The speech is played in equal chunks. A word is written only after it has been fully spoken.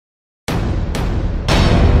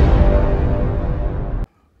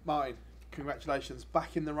Martin, congratulations.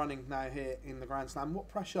 Back in the running now here in the Grand Slam. What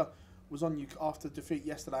pressure was on you after defeat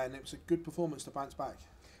yesterday, and it was a good performance to bounce back?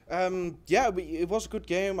 Yeah, it was a good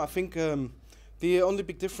game. I think the only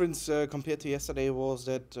big difference compared to yesterday was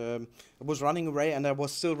that I was running away and I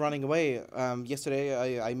was still running away.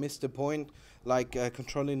 Yesterday I missed the point, like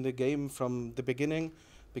controlling the game from the beginning,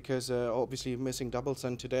 because obviously missing doubles,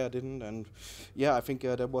 and today I didn't. And yeah, I think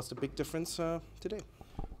that was the big difference today.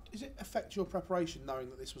 Does it affect your preparation knowing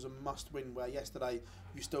that this was a must-win, where yesterday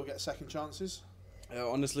you still get second chances?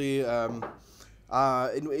 Honestly,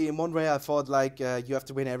 in one way I thought like you have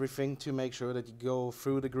to win everything to make sure that you go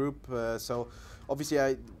through the group. So obviously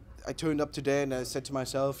I turned up today and I said to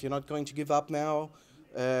myself, you're not going to give up now.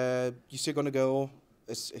 You're still going to go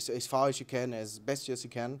as far as you can, as best as you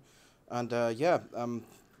can. And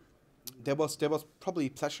there was probably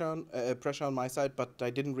pressure on my side, but I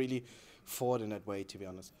didn't really thought in that way, to be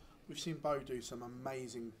honest. We've seen Bo do some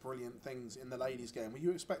amazing, brilliant things in the ladies' game. Were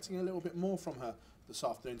you expecting a little bit more from her this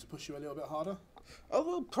afternoon to push you a little bit harder? Oh,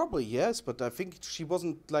 well, probably yes, but I think she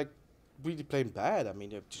wasn't like really playing bad. I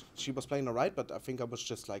mean, she was playing alright, but I think I was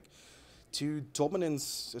just like too dominant,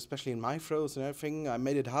 especially in my throws and everything. I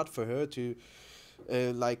made it hard for her to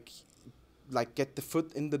like get the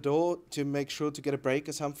foot in the door to make sure to get a break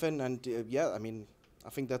or something. And yeah, I mean,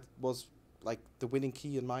 I think that was like the winning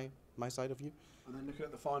key in my side of view. And then looking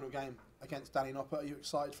at the final game against Danny Noppert, are you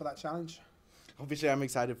excited for that challenge? Obviously, I'm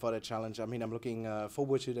excited for that challenge. I mean, I'm looking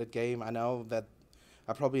forward to that game. I know that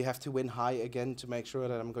I probably have to win high again to make sure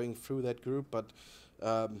that I'm going through that group. But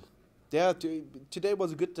yeah, today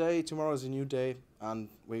was a good day. Tomorrow is a new day, and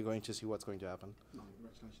we're going to see what's going to happen. No,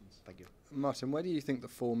 congratulations. Thank you. Martin, where do you think the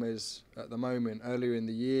form is at the moment? Earlier in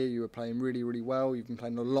the year, you were playing really, really well. You've been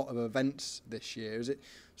playing a lot of events this year. Has it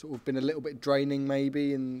sort of been a little bit draining,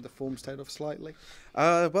 maybe, and the form's tailed off slightly?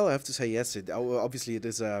 Well, I have to say yes. Obviously, it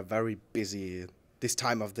is very busy this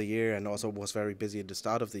time of the year, and also was very busy at the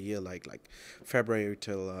start of the year, like February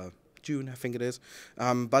till June, I think it is.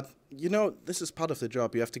 But you know, this is part of the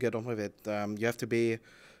job. You have to get on with it. You have to be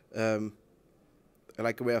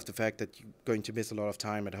like aware of the fact that you're going to miss a lot of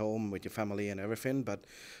time at home with your family and everything. But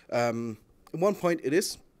at one point, it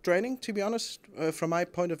is draining, to be honest, from my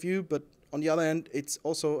point of view. But on the other hand, it's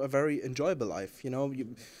also a very enjoyable life. You know,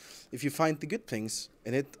 if you find the good things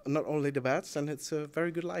in it, not only the bad, then it's a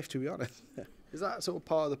very good life, to be honest. Is that sort of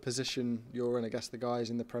part of the position you're in? I guess the guys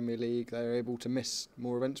in the Premier League, they're able to miss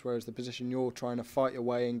more events, whereas the position you're trying to fight your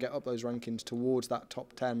way and get up those rankings towards that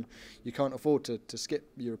top 10, you can't afford to skip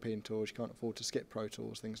European tours, you can't afford to skip Pro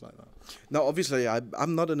Tours, things like that. No, obviously,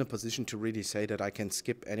 I'm not in a position to really say that I can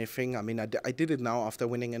skip anything. I mean, I did it now after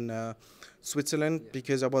winning in Switzerland,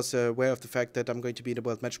 because I was aware of the fact that I'm going to be the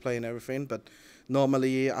world match play and everything, but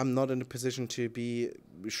normally I'm not in a position to be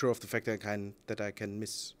sure of the fact that I can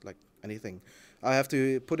miss like anything. I have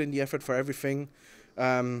to put in the effort for everything.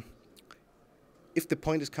 If the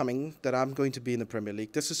point is coming that I'm going to be in the Premier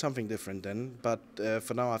League, this is something different then. But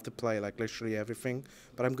for now, I have to play like literally everything.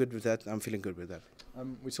 But I'm good with that. I'm feeling good with that.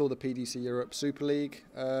 We saw the PDC Europe Super League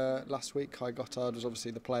last week. Kai Gottard was obviously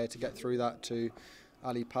the player to get through that to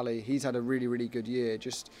Ali Pali. He's had a really, really good year.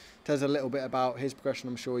 Just tell us a little bit about his progression.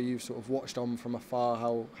 I'm sure you've sort of watched on from afar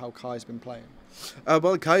how Kai's been playing.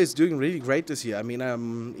 Well, Kai is doing really great this year. I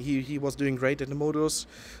mean, he was doing great in the Modus.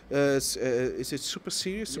 Is it Super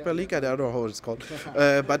Series, Super League? I don't know how it's called.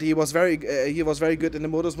 But he was very good in the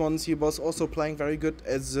Modus ones. He was also playing very good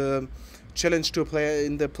as a challenge to a player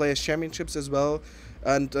in the Players Championships as well.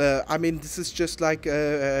 And I mean, this is just like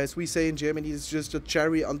as we say in Germany, it's just a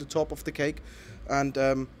cherry on the top of the cake.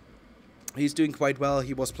 And he's doing quite well.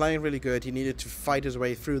 He was playing really good. He needed to fight his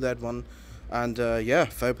way through that one. And yeah,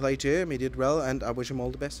 fair play to him. He did well, and I wish him all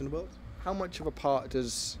the best in the world. How much of a part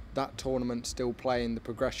does that tournament still play in the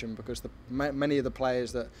progression? Because many of the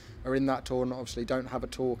players that are in that tournament obviously don't have a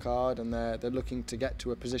tour card, and they're looking to get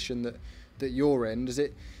to a position that you're in. Does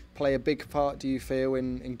it play a big part, do you feel,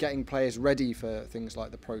 in getting players ready for things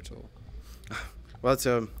like the Pro Tour? Well,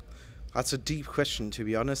 that's a deep question, to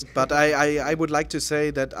be honest. But I would like to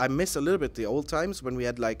say that I miss a little bit the old times when we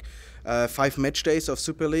had like 5 match days of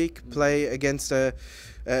Super League, play against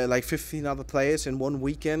like 15 other players in one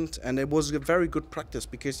weekend, and it was a very good practice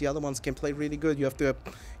because the other ones can play really good. You have to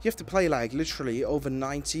play like literally over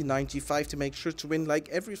 90, 95 to make sure to win like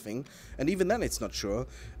everything, and even then it's not sure.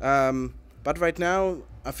 But right now,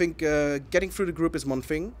 I think getting through the group is one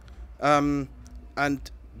thing, and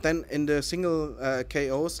then in the single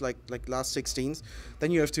KOs, like last 16s, then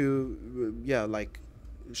you have to, like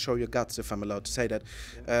show your guts, if I'm allowed to say that.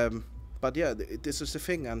 But yeah, this is the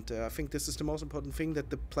thing, and I think this is the most important thing, that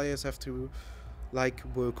the players have to like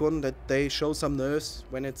work on, that they show some nerves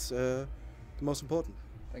when it's the most important.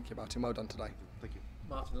 Thank you, Martin. Well done today. Thank you.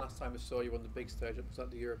 Martin, last time we saw you on the big stage, it was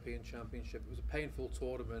at the European Championship. It was a painful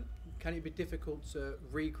tournament. Can it be difficult to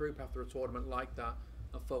regroup after a tournament like that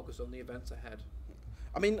and focus on the events ahead?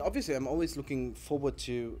 I mean, obviously, I'm always looking forward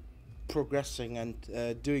to progressing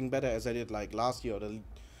and doing better as I did like last year or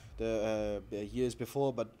the years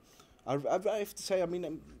before. But I have to say, I mean,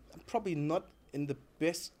 I'm probably not in the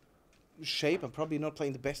best shape. I'm probably not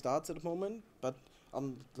playing the best darts at the moment, but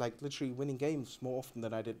I'm like literally winning games more often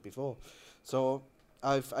than I did before. So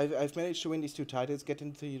I've managed to win these 2 titles, get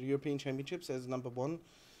into the European Championships as number 1.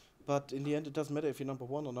 But in the end, it doesn't matter if you're number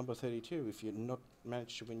 1 or number 32 if you're not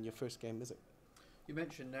managed to win your first game, is it? You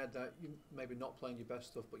mentioned, Ned, that you maybe not playing your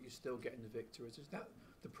best stuff, but you're still getting the victories. Is that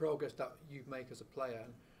the progress that you make as a player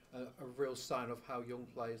and a real sign of how young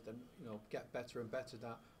players then, you know, get better and better,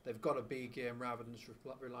 that they've got a B game rather than just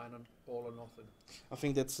relying on all or nothing? I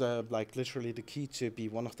think that's like literally the key to be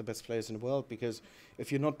one of the best players in the world, because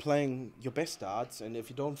if you're not playing your best darts and if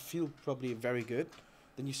you don't feel probably very good,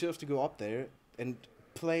 then you still have to go up there and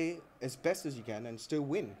play as best as you can and still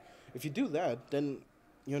win. If you do that, then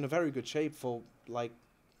you're in a very good shape for like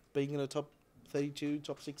being in the top 32,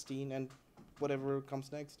 top 16 and whatever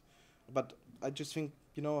comes next. But I just think,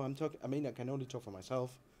 you know, I mean, I can only talk for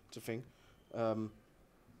myself to think.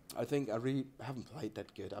 I think I really haven't played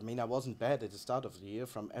that good. I mean, I wasn't bad at the start of the year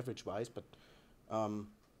from average-wise, but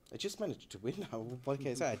I just managed to win. What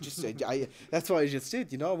can I say? That's what I just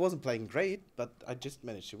did. You know, I wasn't playing great, but I just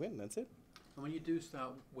managed to win. That's it. And when you do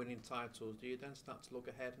start winning titles, do you then start to look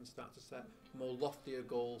ahead and start to set more loftier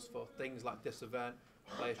goals for things like this event,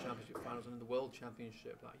 Players' Championship finals, and the World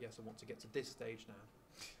Championship? Like, yes, I want to get to this stage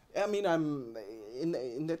now. I mean, I'm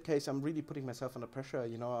in that case, I'm really putting myself under pressure.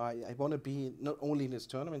 You know, I want to be not only in these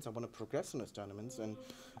tournaments, I want to progress in these tournaments.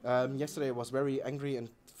 And yesterday I was very angry and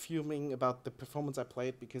fuming about the performance I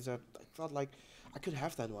played, because I felt like I could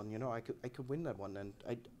have that one. You know, I could win that one, and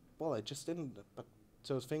I just didn't. But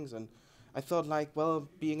those things, and I thought like, well,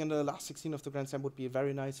 being in the last 16 of the Grand Slam would be a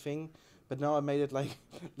very nice thing. But now I made it like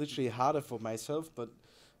literally harder for myself. But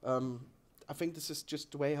I think this is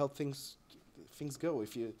just the way how things go.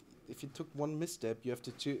 If you took one misstep, you have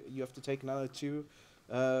to take another 2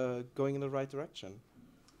 going in the right direction.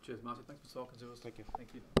 Cheers, Martin. Thanks for talking to us. Thank you. Thank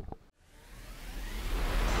you.